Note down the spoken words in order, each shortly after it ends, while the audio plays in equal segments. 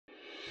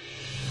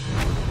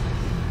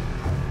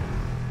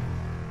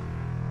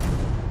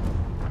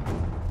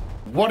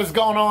What is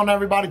going on,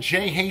 everybody?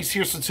 Jay Hayes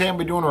here. So today I'm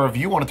doing a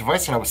review on a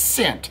device that I was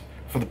sent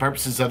for the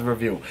purposes of the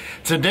review.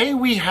 Today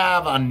we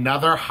have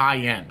another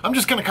high-end. I'm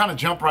just gonna kind of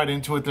jump right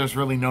into it. There's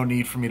really no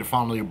need for me to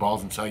fondle your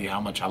balls and tell you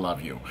how much I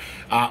love you.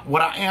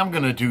 What I am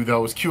gonna do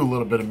though is cue a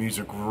little bit of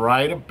music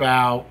right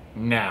about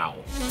now.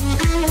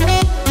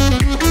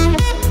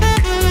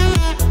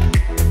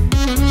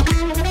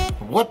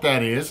 What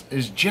that is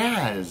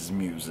jazz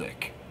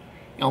music.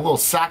 You know, a little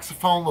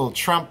saxophone, a little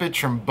trumpet,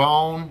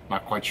 trombone,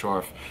 not quite sure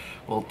if,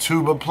 a little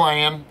tuba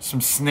playing, some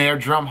snare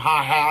drum,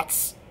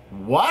 hi-hats.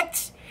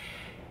 What?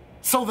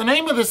 So the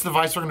name of this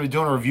device we're going to be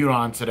doing a review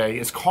on today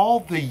is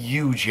called the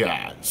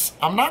UJazz.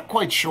 I'm not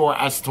quite sure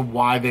as to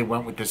why they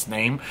went with this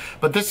name,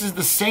 but this is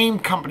the same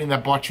company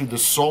that bought you the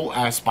Soul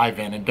S by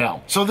Van &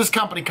 Del. So this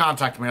company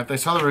contacted me after they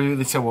saw the review.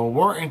 They said, well,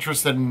 we're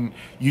interested in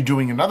you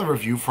doing another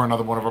review for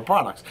another one of our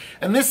products.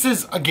 And this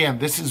is, again,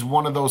 this is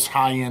one of those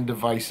high-end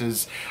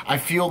devices. I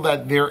feel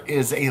that there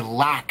is a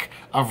lack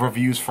of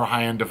reviews for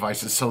high-end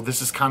devices, so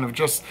this is kind of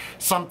just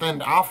something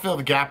I'll fill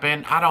the gap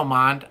in. I don't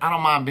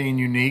mind being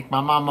unique.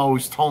 My mom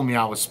always told me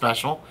I was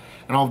special,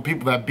 and all the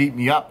people that beat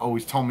me up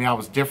always told me I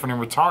was different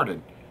and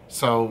retarded,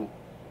 so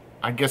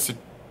I guess it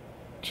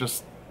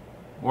just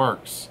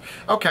works.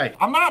 Okay,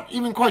 I'm not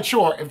even quite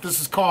sure if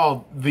this is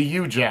called the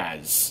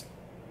UJazz.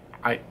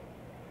 I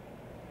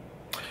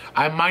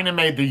might have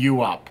made the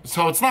U up.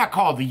 So it's not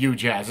called the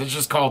UJazz, it's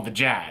just called the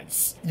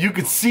Jazz. You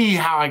could see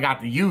how I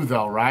got the U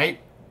though, right?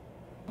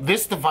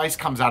 This device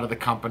comes out of the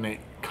company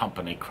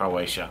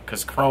Croatia,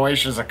 because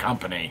Croatia's a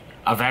company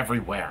of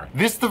everywhere.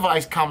 This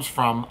device comes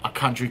from a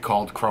country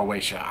called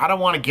Croatia. I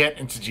don't want to get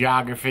into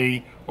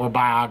geography or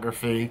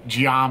biography,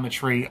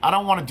 geometry. I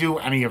don't want to do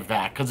any of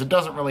that because it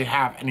doesn't really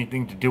have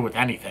anything to do with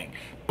anything.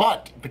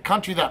 But the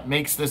country that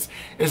makes this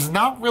is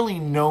not really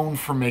known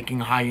for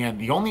making high-end.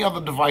 The only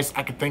other device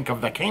I could think of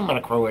that came out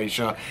of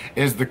Croatia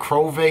is the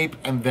Crow Vape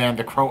and then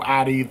the Crow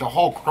Addy, the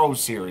whole Crow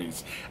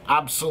series.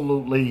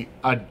 Absolutely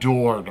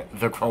adored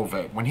the Crow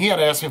Vape. When he had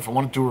asked me if I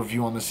wanted to do a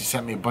review on this, he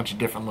sent me a bunch of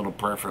different little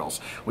peripherals.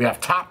 We have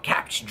top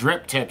caps,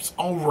 drip tips,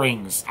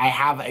 O-rings. I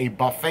have a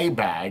buffet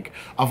bag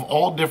of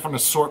all different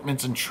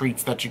assortments and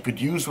treats that you could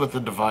use with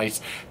the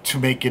device to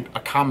make it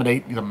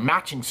accommodate the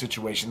matching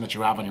situation that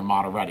you have on your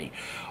mod already.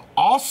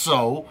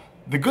 Also,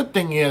 the good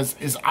thing is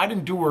I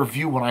didn't do a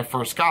review when I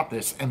first got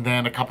this, and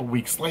then a couple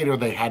weeks later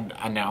they had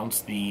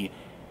announced the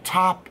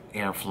top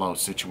airflow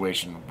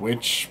situation,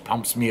 which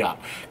pumps me up.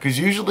 Because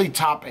usually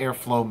top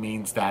airflow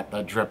means that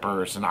the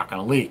drippers are not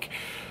going to leak.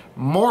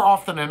 More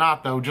often than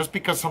not, though, just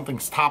because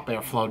something's top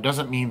airflow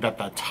doesn't mean that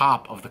the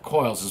top of the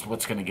coils is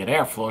what's going to get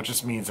airflow. It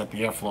just means that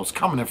the airflow is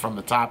coming in from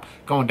the top,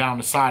 going down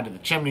the side of the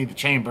chimney, the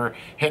chamber,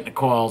 hitting the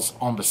coils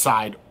on the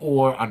side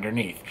or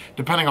underneath,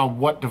 depending on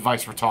what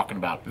device we're talking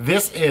about.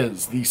 This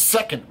is the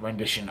second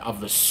rendition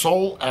of the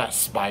Soul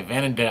S by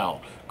Van &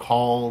 Del,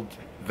 called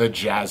the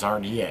Jazz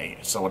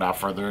RDA. So without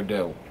further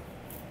ado,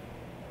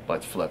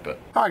 let's flip it.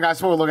 All right, guys,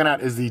 so what we're looking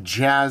at is the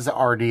Jazz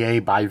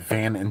RDA by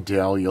Van &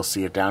 Del. You'll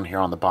see it down here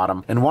on the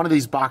bottom. In one of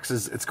these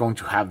boxes, it's going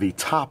to have the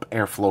top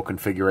airflow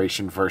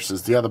configuration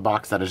versus the other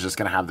box that is just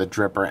going to have the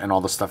dripper and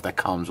all the stuff that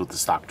comes with the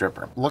stock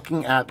dripper.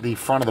 Looking at the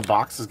front of the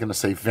box is going to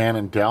say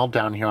Van & Del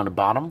down here on the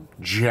bottom.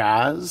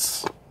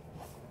 Jazz.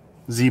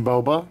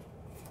 Z-Boba.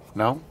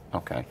 No?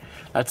 Okay.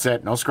 That's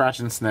it. No scratch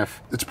and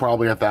sniff. It's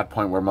probably at that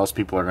point where most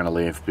people are going to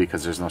leave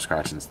because there's no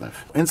scratch and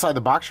sniff. Inside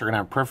the box, you're going to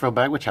have a peripheral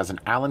bag which has an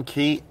Allen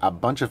key, a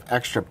bunch of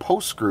extra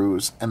post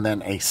screws, and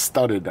then a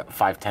studded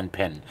 510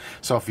 pin.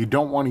 So if you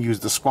don't want to use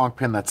the squonk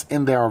pin that's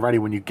in there already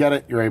when you get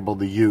it, you're able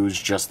to use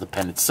just the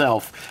pin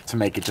itself to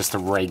make it just a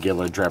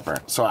regular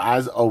dripper. So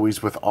as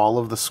always with all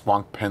of the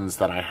squonk pins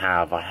that I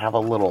have a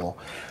little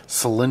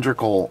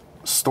cylindrical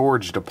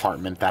storage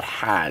department that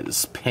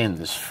has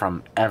pins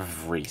from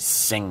every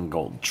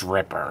single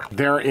dripper.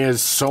 There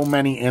is so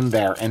many in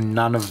there and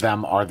none of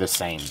them are the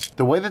same.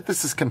 The way that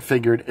this is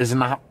configured is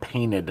not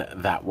painted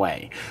that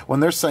way. When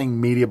they're saying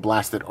media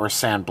blasted or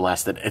sand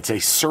blasted, it's a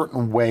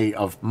certain way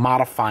of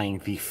modifying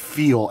the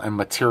feel and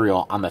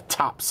material on the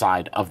top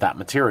side of that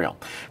material.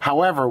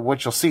 However,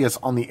 what you'll see is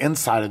on the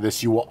inside of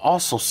this, you will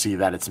also see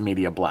that it's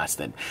media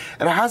blasted.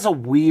 It has a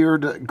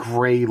weird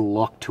gray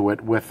look to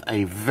it with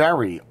a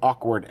very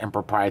awkward and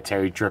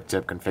proprietary drip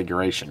tip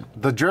configuration.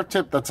 The drip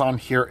tip that's on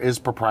here is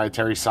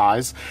proprietary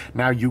size.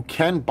 Now you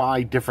can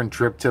buy different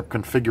drip tip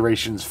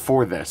configurations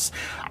for this.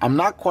 I'm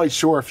not quite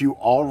sure if you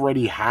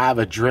already have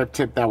a drip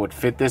tip that would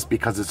fit this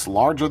because it's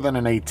larger than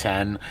an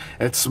A10,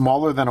 it's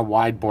smaller than a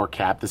wide bore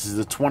cap. This is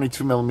a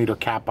 22mm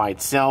cap by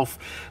itself,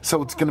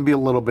 so it's going to be a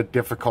little bit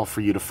difficult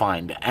for you to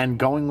find. And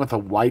going with a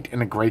white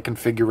and a gray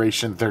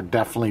configuration, they're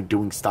definitely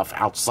doing stuff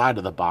outside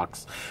of the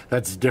box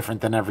that's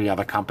different than every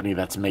other company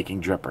that's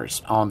making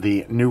drippers. On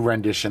the new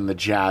rendition, the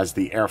Jazz,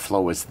 the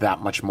airflow is that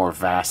much more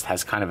vast,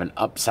 has kind of an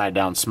upside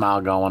down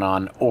smile going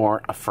on,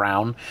 or a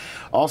frown.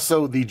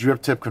 Also, the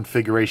drip tip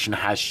configuration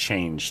has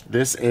changed.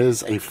 This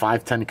is a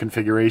 510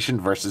 configuration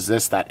versus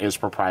this that is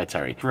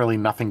proprietary. Really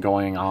nothing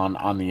going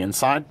on the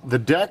inside. The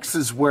decks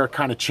is where it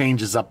kind of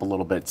changes up a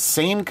little bit.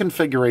 Same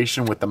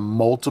configuration with the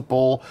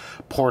multiple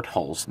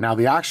portholes. Now,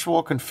 the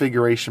actual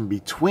configuration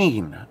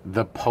between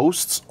the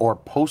posts or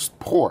post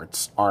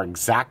ports are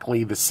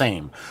exactly the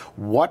same.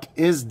 What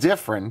is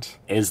different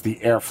is the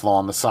airflow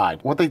on the side.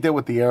 What they did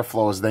with the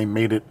airflow is they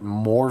made it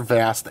more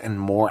vast and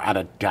more at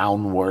a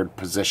downward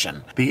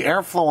position. The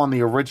airflow on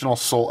the original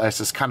Soul S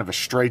is kind of a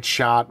straight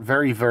shot,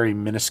 very, very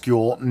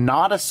minuscule,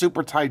 not a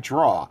super tight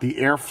draw. The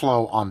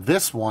airflow on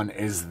this one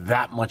is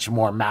that much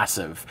more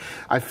massive.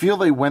 I feel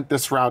they went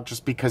this route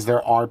just because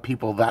there are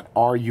people that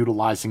are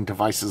utilizing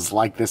devices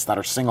like this that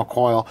are single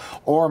coil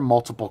or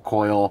multiple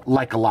coil,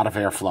 like a lot of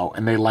airflow,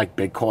 and they like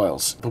big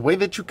coils. The way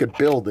that you could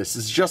build this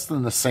is just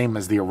in the same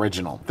as the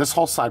original. This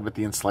whole side with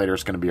the insulator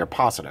is going to be a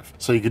positive.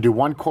 So you could do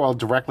one coil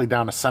directly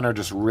down the center,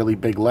 just really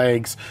big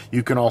legs.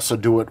 You can also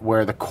do it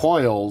where the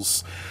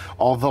coils,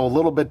 although a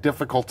little bit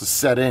difficult to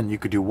set in, you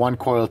could do one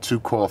coil, two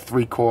coil,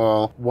 three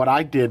coil. What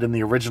I did in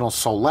the original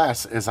Soul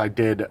S is I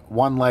did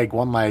one leg,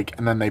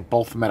 and then they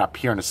both met up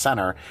here in the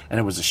center, and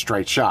it was a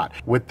straight shot.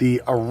 With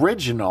the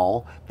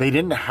original, they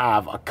didn't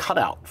have a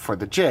cutout for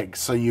the jig,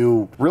 so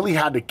you really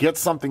had to get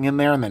something in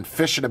there and then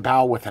fish it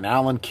about with an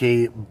Allen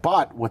key.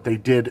 But what they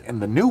did in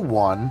the new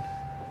one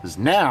is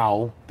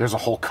now there's a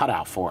whole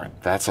cutout for it.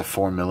 That's a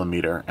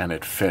 4mm, and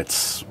it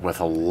fits with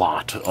a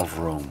lot of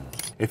room.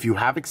 If you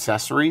have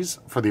accessories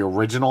for the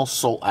original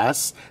Soul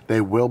S, they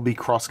will be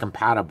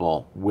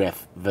cross-compatible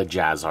with the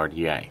Jazz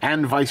RDA.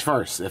 And vice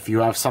versa. If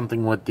you have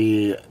something with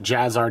the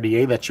Jazz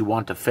RDA that you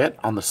want to fit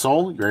on the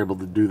Soul, you're able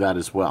to do that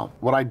as well.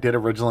 What I did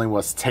originally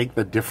was take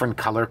the different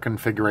color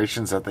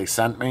configurations that they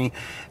sent me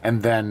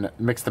and then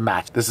mix and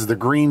match. This is the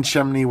green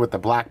chimney with the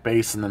black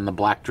base and then the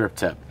black drip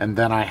tip. And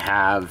then I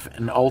have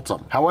an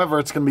Ultim. However,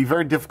 it's going to be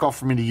very difficult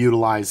for me to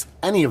utilize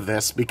any of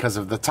this because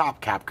of the top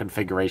cap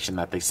configuration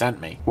that they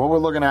sent me. What we're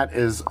looking at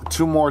is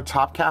two more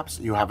top caps.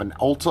 You have an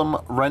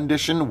Ultim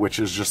rendition, which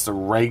is just a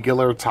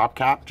regular top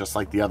cap, just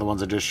like the other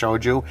ones I just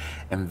showed you.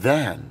 And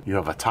then you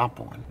have a top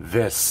one.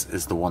 This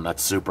is the one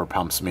that super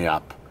pumps me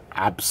up.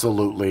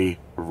 Absolutely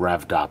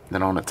revved up.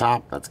 Then on the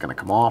top, that's going to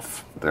come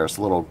off. There's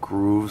little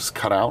grooves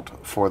cut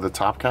out for the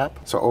top cap.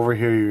 So over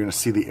here, you're going to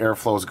see the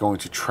airflow is going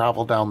to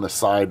travel down the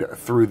side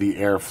through the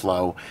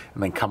airflow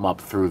and then come up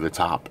through the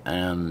top.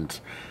 And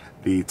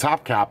the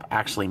top cap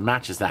actually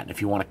matches that. And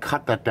if you want to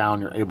cut that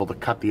down, you're able to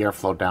cut the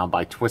airflow down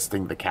by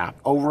twisting the cap.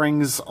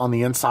 O-rings on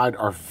the inside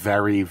are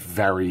very,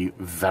 very,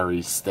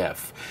 very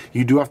stiff.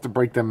 You do have to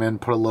break them in,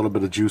 put a little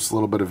bit of juice, a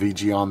little bit of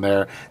VG on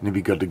there, and you'll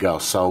be good to go.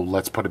 So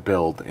let's put a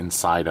build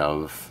inside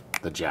of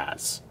the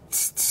Jazz.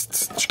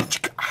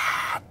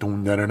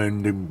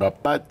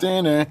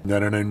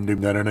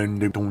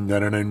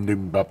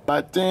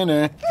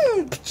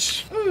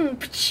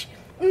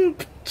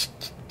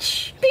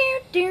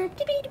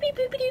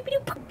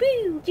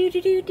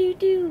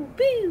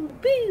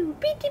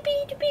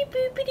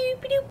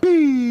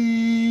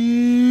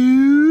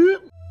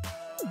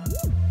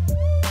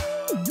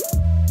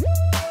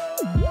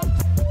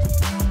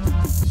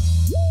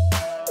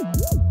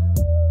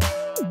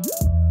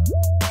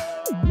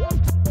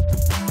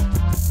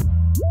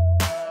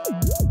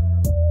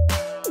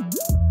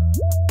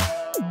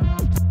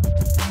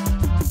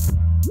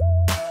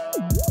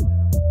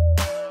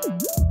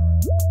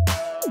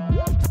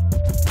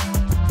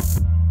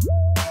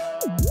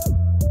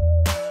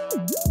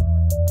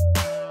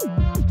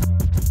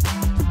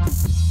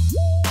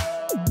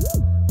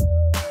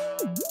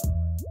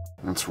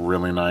 It's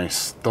really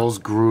nice. Those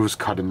grooves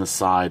cut in the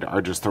side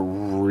are just a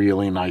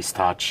really nice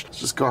touch.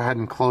 Just go ahead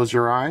and close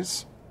your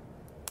eyes.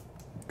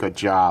 Good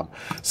job.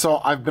 So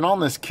I've been on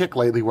this kick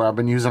lately where I've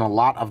been using a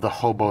lot of the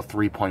Hobo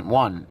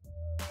 3.1.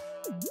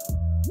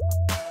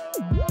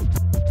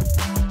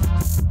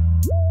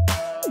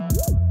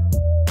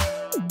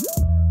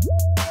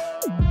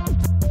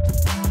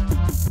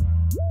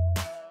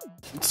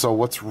 So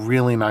what's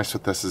really nice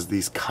with this is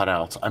these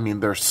cutouts. I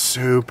mean, they're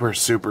super,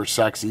 super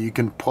sexy. You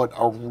can put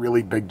a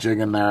really big jig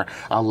in there,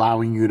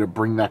 allowing you to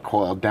bring that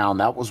coil down.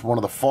 That was one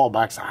of the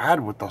fallbacks I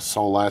had with the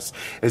Soul S,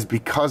 is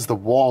because the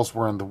walls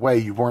were in the way,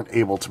 you weren't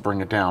able to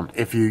bring it down.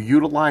 If you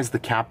utilize the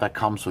cap that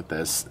comes with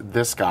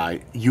this guy,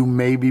 you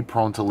may be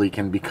prone to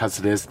leaking because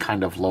it is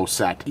kind of low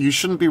set. You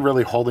shouldn't be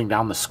really holding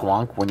down the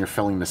squonk when you're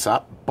filling this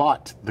up,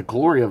 but the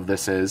glory of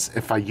this is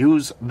if I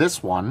use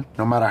this one,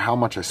 no matter how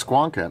much I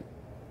squonk it,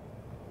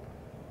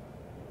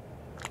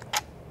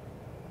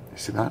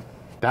 see that?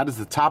 That is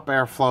the top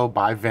airflow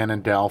by Van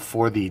 & Del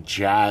for the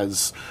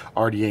Jazz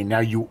RDA.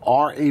 Now, you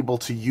are able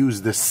to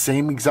use the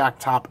same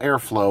exact top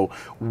airflow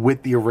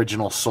with the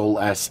original Soul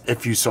S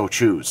if you so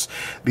choose.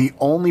 The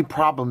only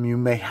problem you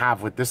may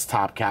have with this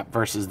top cap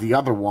versus the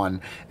other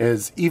one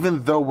is,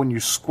 even though when you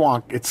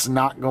squonk, it's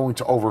not going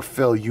to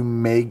overfill, you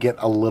may get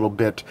a little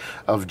bit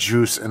of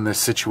juice in this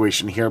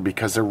situation here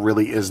because there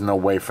really is no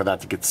way for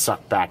that to get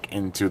sucked back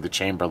into the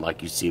chamber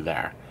like you see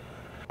there.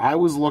 I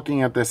was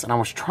looking at this and I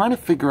was trying to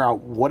figure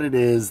out what it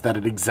is that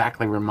it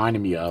exactly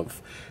reminded me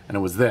of, and it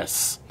was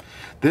this.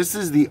 This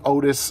is the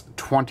Otis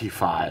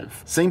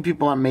 25. Same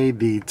people that made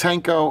the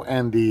Tanko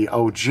and the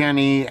O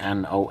Jenny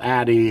and O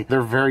Addy.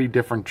 They're very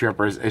different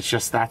drippers. It's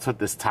just that's what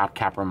this top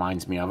cap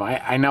reminds me of.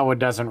 I know it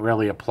doesn't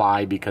really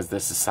apply because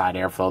this is side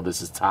airflow,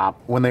 this is top.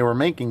 When they were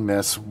making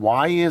this,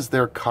 why is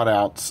there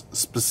cutouts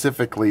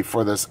specifically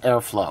for this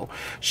airflow?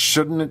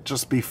 Shouldn't it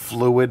just be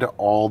fluid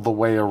all the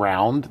way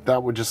around?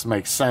 That would just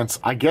make sense.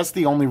 I guess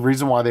the only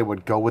reason why they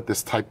would go with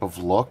this type of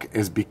look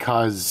is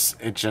because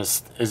it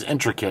just is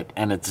intricate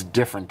and it's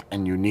different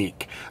and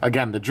unique.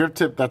 Again, the drip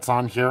tip that's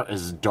on here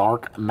is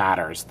Dark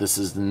Matters. This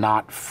is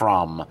not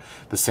from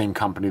the same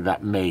company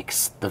that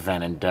makes the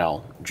Van &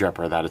 Del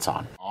dripper that it's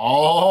on.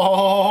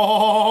 All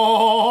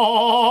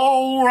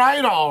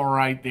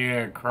right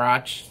there,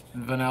 crotch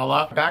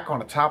vanilla. Back on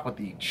the top with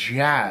the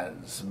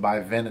Jazz by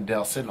Van &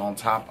 Del, sitting on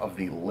top of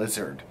the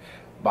Lizard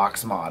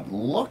box mod,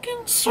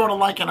 looking sort of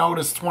like an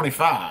Otis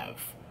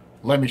 25.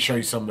 Let me show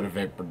you some of the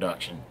vape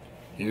production.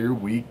 Here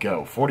we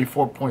go.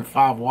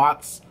 44.5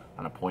 watts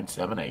on a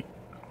 0.78.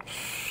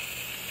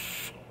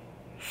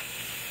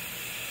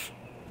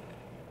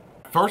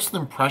 First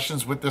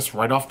impressions with this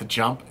right off the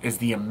jump is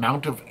the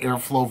amount of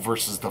airflow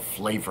versus the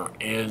flavor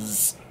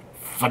is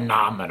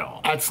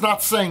phenomenal. It's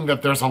not saying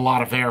that there's a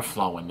lot of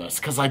airflow in this,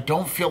 because I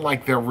don't feel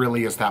like there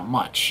really is that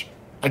much.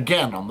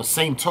 Again, on the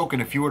same token,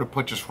 if you were to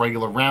put just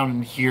regular round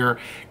in here,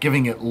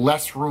 giving it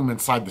less room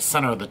inside the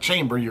center of the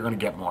chamber, you're going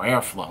to get more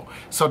airflow.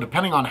 So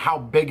depending on how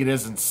big it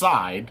is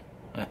inside,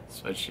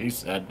 that's what she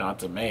said, not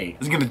to me,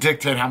 is going to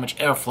dictate how much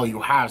airflow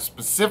you have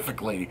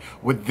specifically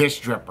with this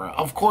dripper.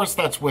 Of course,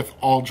 that's with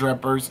all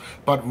drippers,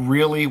 but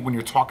really when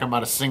you're talking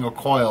about a single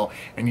coil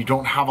and you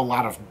don't have a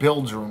lot of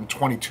build room,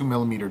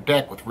 22mm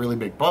deck with really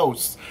big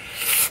posts,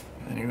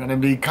 and you're going to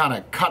be kind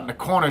of cutting the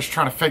corners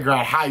trying to figure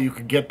out how you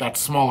could get that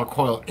smaller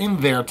coil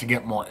in there to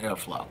get more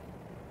airflow.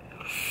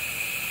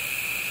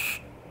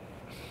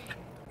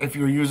 If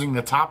you're using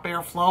the top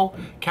airflow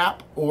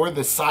cap or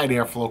the side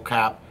airflow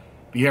cap,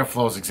 the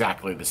airflow is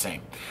exactly the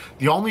same.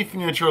 The only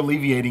thing that you're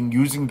alleviating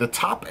using the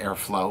top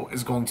airflow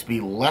is going to be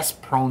less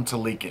prone to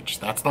leakage.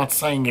 That's not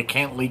saying it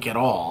can't leak at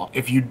all.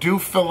 If you do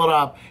fill it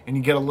up and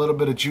you get a little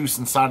bit of juice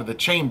inside of the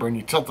chamber and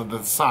you tilt it to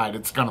the side,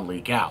 it's gonna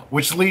leak out.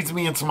 Which leads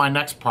me into my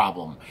next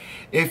problem.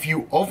 If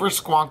you over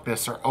squonk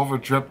this or over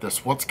drip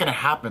this, what's gonna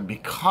happen,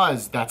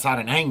 because that's at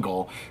an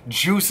angle,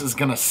 juice is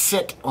gonna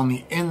sit on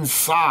the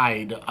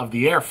inside of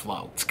the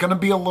airflow. It's gonna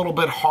be a little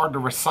bit hard to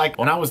recycle.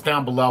 When I was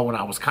down below, when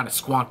I was kind of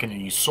squonking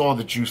and you saw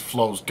the juice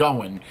flows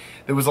going,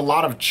 there was a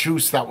lot of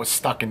juice that was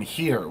stuck in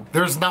here.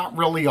 There's not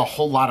really a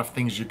whole lot of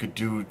things you could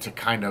do to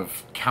kind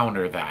of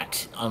counter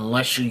that,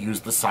 unless you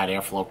use the side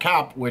airflow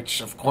cap,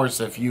 which of course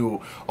if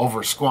you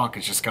over squonk,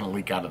 it's just gonna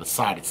leak out of the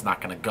side. It's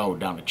not gonna go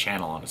down the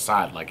channel on the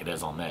side like it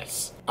is on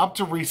this. Up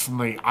to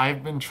recently,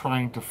 I've been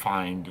trying to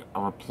find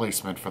a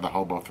replacement for the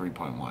Hobo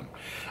 3.1.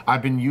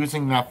 I've been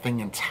using that thing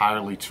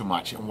entirely too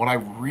much, and what I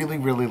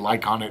really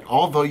like on it,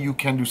 although you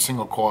can do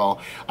single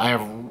coil, I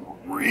have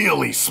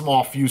really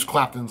small fuse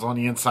Claptons on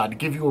the inside. To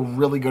give you a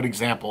really good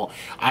example,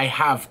 I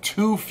have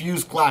 2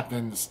 fuse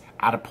Claptons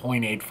at a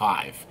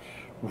 0.85.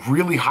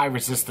 Really high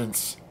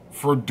resistance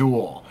for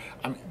dual.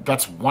 I mean,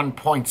 that's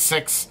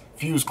 1.6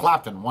 fuse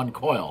Clapton, 1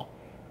 coil.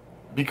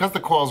 Because the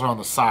coils are on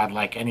the side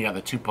like any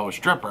other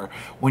 2-post dripper,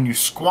 when you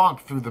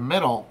squonk through the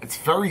middle, it's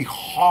very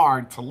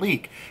hard to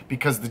leak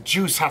because the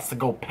juice has to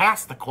go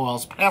past the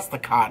coils, past the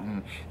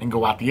cotton, and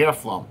go out the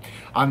airflow.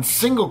 On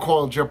single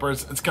coil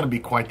drippers, it's going to be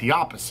quite the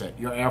opposite.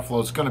 Your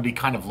airflow is going to be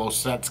kind of low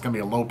set. It's going to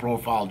be a low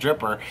profile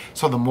dripper,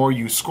 so the more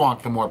you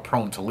squonk, the more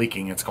prone to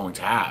leaking it's going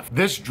to have.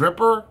 This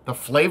dripper, the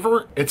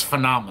flavor, it's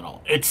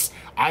phenomenal.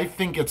 I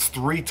think it's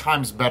 3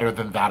 times better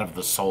than that of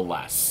the Soul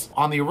S.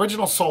 On the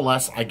original Soul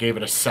S, I gave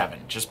it a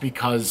 7, just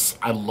because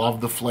I love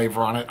the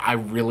flavor on it. I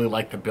really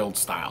like the build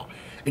style.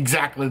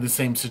 Exactly the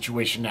same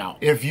situation now.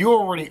 If you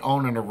already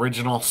own an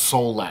original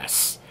Soul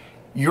S,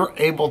 you're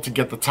able to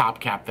get the top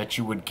cap that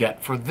you would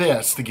get for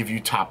this to give you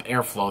top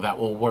airflow that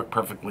will work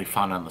perfectly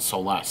fine on the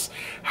Soul S.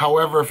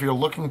 However, if you're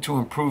looking to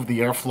improve the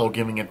airflow,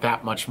 giving it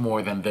that much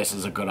more, then this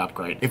is a good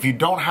upgrade. If you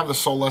don't have the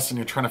Soul S and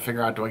you're trying to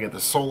figure out, do I get the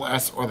Soul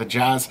S or the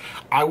Jazz?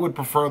 I would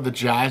prefer the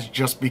Jazz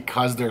just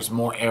because there's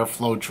more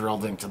airflow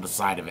drilled into the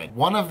side of it.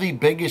 One of the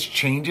biggest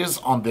changes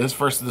on this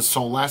versus the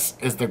Soul S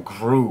is the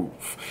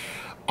groove.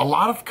 A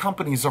lot of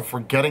companies are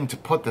forgetting to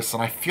put this,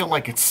 and I feel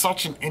like it's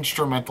such an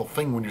instrumental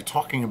thing when you're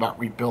talking about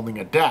rebuilding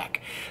a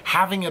deck.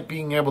 Having it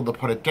being able to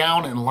put it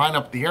down and line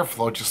up the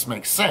airflow just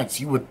makes sense.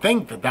 You would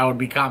think that that would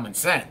be common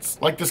sense.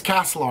 Like this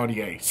Castle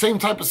RDA. Same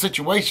type of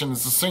situation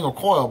as a single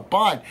coil,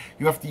 but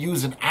you have to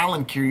use an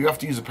Allen key, you have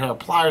to use a pair of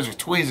pliers or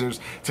tweezers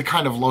to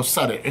kind of low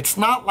set it. It's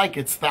not like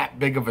it's that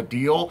big of a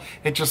deal.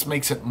 It just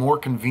makes it more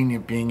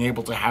convenient being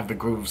able to have the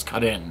grooves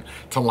cut in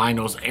to line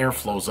those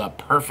airflows up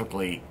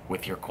perfectly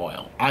with your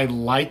coil. I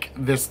like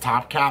this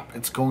top cap.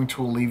 It's going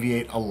to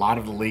alleviate a lot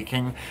of the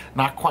leaking.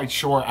 Not quite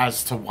sure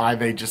as to why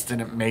they just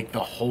didn't make the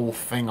whole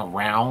thing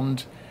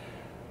around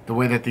the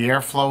way that the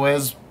airflow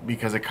is,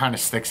 because it kind of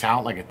sticks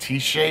out like a T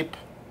shape.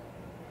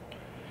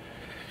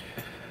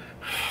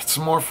 It's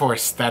more for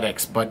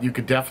aesthetics, but you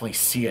could definitely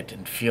see it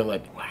and feel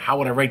it. How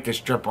would I rate this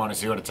dripper on a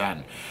 0 to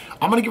 10?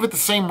 I'm going to give it the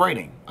same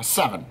rating, a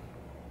 7.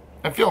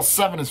 I feel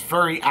 7 is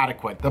very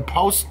adequate. The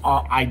posts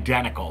are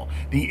identical.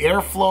 The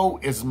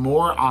airflow is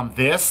more on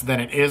this than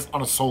it is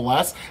on a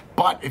Solus,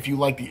 but if you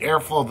like the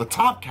airflow of the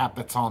top cap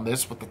that's on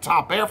this with the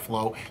top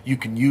airflow, you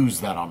can use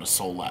that on a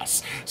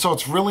Solus. So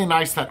it's really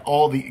nice that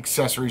all the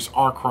accessories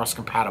are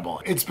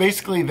cross-compatible. It's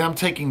basically them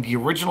taking the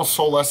original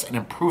Solus and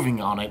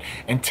improving on it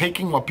and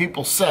taking what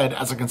people said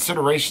as a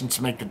consideration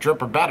to make the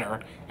dripper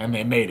better, and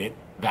they made it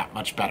that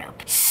much better.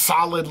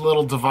 Solid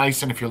little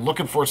device, and if you're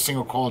looking for a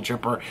single coil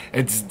dripper,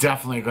 it's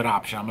definitely a good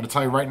option. I'm going to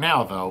tell you right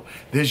now though,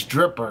 this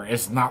dripper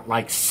is not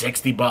like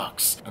 60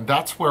 bucks. And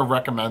that's where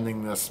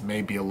recommending this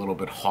may be a little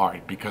bit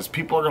hard, because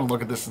people are going to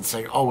look at this and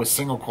say, oh, a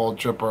single coil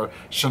dripper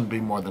shouldn't be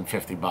more than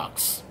 50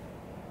 bucks.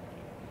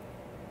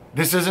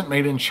 This isn't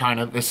made in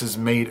China. This is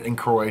made in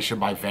Croatia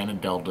by Van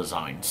Del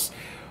Designs.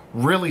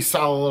 Really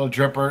solid little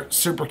dripper,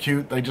 super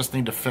cute. They just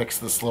need to fix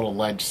this little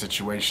ledge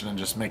situation and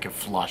just make it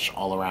flush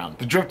all around.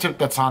 The drip tip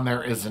that's on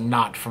there is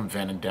not from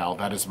Van Del.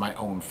 That is my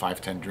own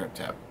 510 drip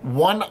tip.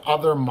 One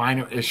other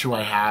minor issue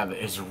I have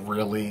is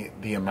really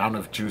the amount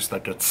of juice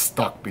that gets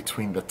stuck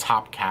between the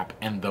top cap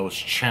and those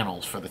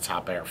channels for the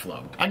top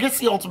airflow. I guess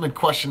the ultimate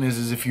question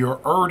is if you're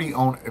already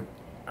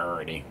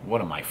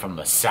what am I, from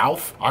the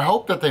South? I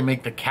hope that they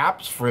make the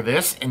caps for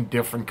this in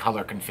different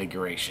color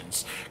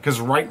configurations, because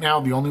right now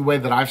the only way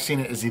that I've seen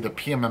it is either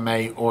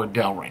PMMA or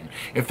Delrin.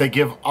 If they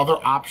give other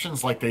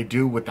options like they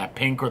do with that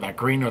pink or that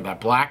green or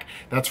that black,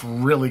 that's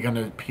really going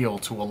to appeal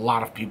to a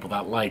lot of people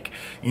that like,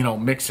 you know,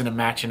 mixing and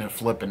matching and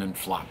flipping and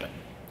flopping.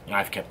 And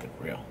I've kept it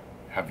real.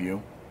 Have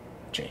you?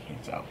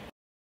 Jaking's out.